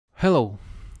Hello!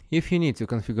 If you need to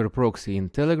configure proxy in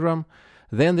Telegram,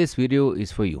 then this video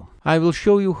is for you. I will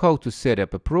show you how to set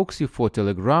up a proxy for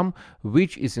Telegram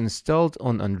which is installed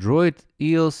on Android,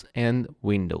 iOS and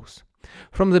Windows.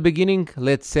 From the beginning,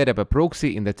 let's set up a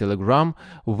proxy in the Telegram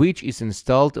which is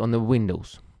installed on the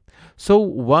Windows. So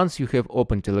once you have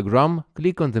opened Telegram,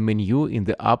 click on the menu in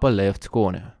the upper left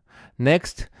corner.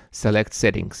 Next, select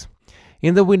Settings.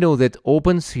 In the window that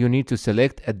opens, you need to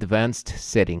select Advanced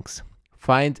Settings.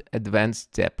 Find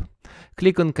Advanced tab.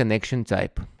 Click on Connection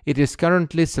Type. It is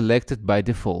currently selected by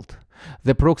default.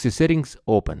 The proxy settings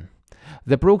open.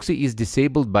 The proxy is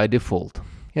disabled by default.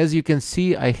 As you can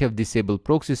see, I have disabled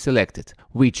proxy selected,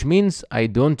 which means I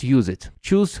don't use it.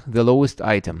 Choose the lowest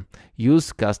item.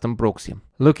 Use custom proxy.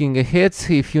 Looking ahead,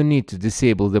 if you need to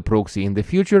disable the proxy in the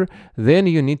future, then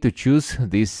you need to choose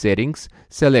these settings,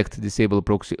 select Disable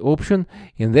Proxy option.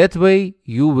 In that way,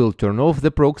 you will turn off the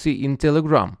proxy in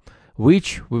Telegram,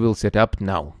 which we will set up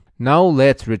now. Now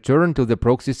let's return to the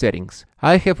proxy settings.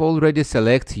 I have already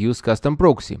selected Use Custom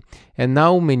Proxy, and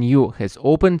now menu has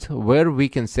opened where we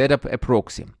can set up a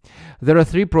proxy. There are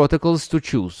three protocols to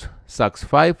choose: SOCKS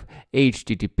 5,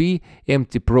 HTTP,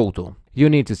 MT-Proto. You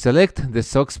need to select the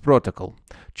SOCKS protocol.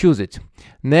 Choose it.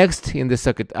 Next, in the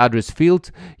socket address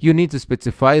field, you need to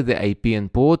specify the IP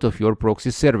and port of your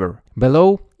proxy server.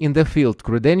 Below, in the field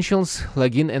Credentials,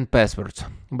 Login and Passwords.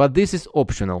 But this is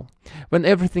optional. When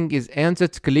everything is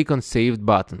entered, click on Saved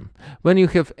button. When you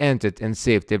have entered and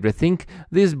saved everything,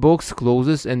 this box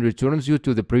closes and returns you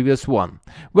to the previous one,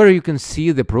 where you can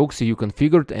see the proxy you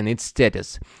configured and its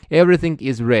status. Everything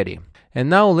is ready. And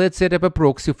now let's set up a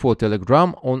proxy for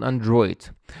Telegram on Android.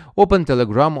 Open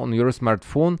Telegram on your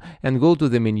smartphone and go to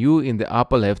the menu in the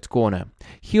upper left corner.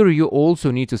 Here you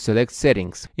also need to select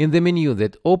Settings. In the menu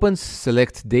that opens,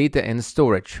 select Data and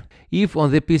Storage. If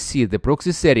on the PC the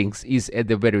proxy settings is at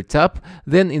the very top,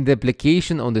 then in the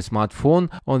application on the smartphone,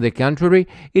 on the contrary,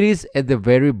 it is at the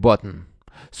very bottom.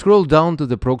 Scroll down to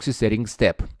the Proxy Settings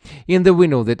tab. In the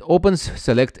window that opens,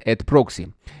 select Add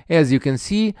Proxy. As you can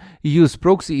see, Use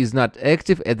Proxy is not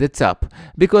active at the top,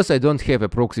 because I don't have a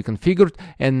proxy configured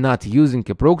and not using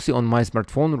a proxy on my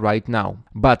smartphone right now.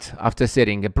 But after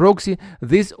setting a proxy,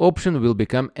 this option will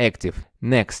become active.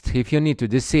 Next, if you need to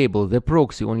disable the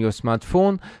proxy on your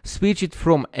smartphone, switch it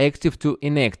from active to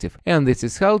inactive, and this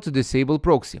is how to disable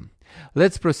proxy.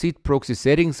 Let's proceed proxy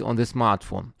settings on the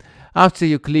smartphone. After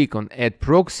you click on Add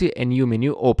Proxy, a new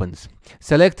menu opens.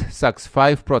 Select SOCKS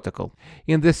 5 protocol.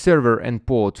 In the server and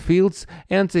port fields,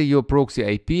 enter your proxy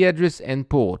IP address and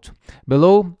port.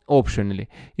 Below, optionally,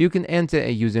 you can enter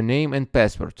a username and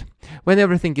password. When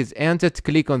everything is entered,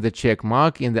 click on the check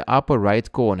mark in the upper right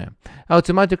corner.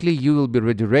 Automatically, you will be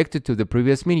redirected to the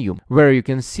previous menu, where you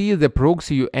can see the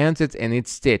proxy you entered and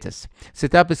its status.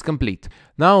 Setup is complete.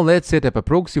 Now let's set up a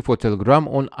proxy for Telegram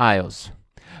on iOS.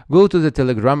 Go to the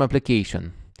Telegram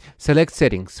application. Select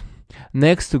Settings.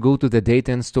 Next, go to the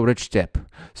Data and Storage tab.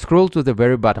 Scroll to the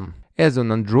very bottom. As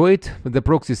on Android, the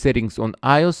proxy settings on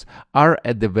iOS are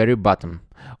at the very bottom.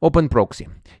 Open Proxy.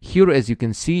 Here, as you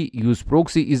can see, Use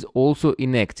Proxy is also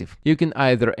inactive. You can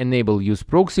either enable Use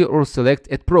Proxy or select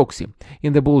Add Proxy.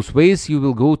 In the both ways, you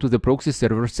will go to the proxy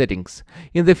server settings.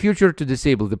 In the future, to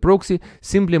disable the proxy,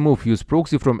 simply move Use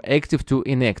Proxy from active to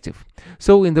inactive.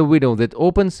 So in the window that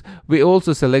opens, we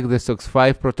also select the SOCKS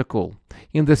 5 protocol.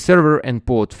 In the server and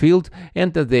port field,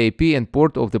 enter the IP and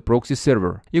port of the proxy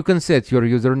server. You can set your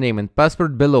username and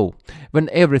password below. When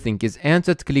everything is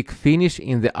entered, click Finish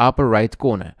in the upper right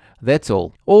corner. That's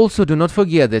all. Also, do not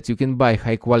forget that you can buy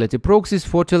high-quality proxies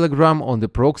for Telegram on the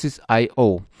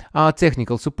Proxies.io. Our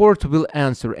technical support will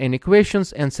answer any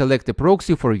questions and select a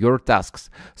proxy for your tasks.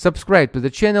 Subscribe to the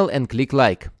channel and click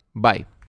like. Bye.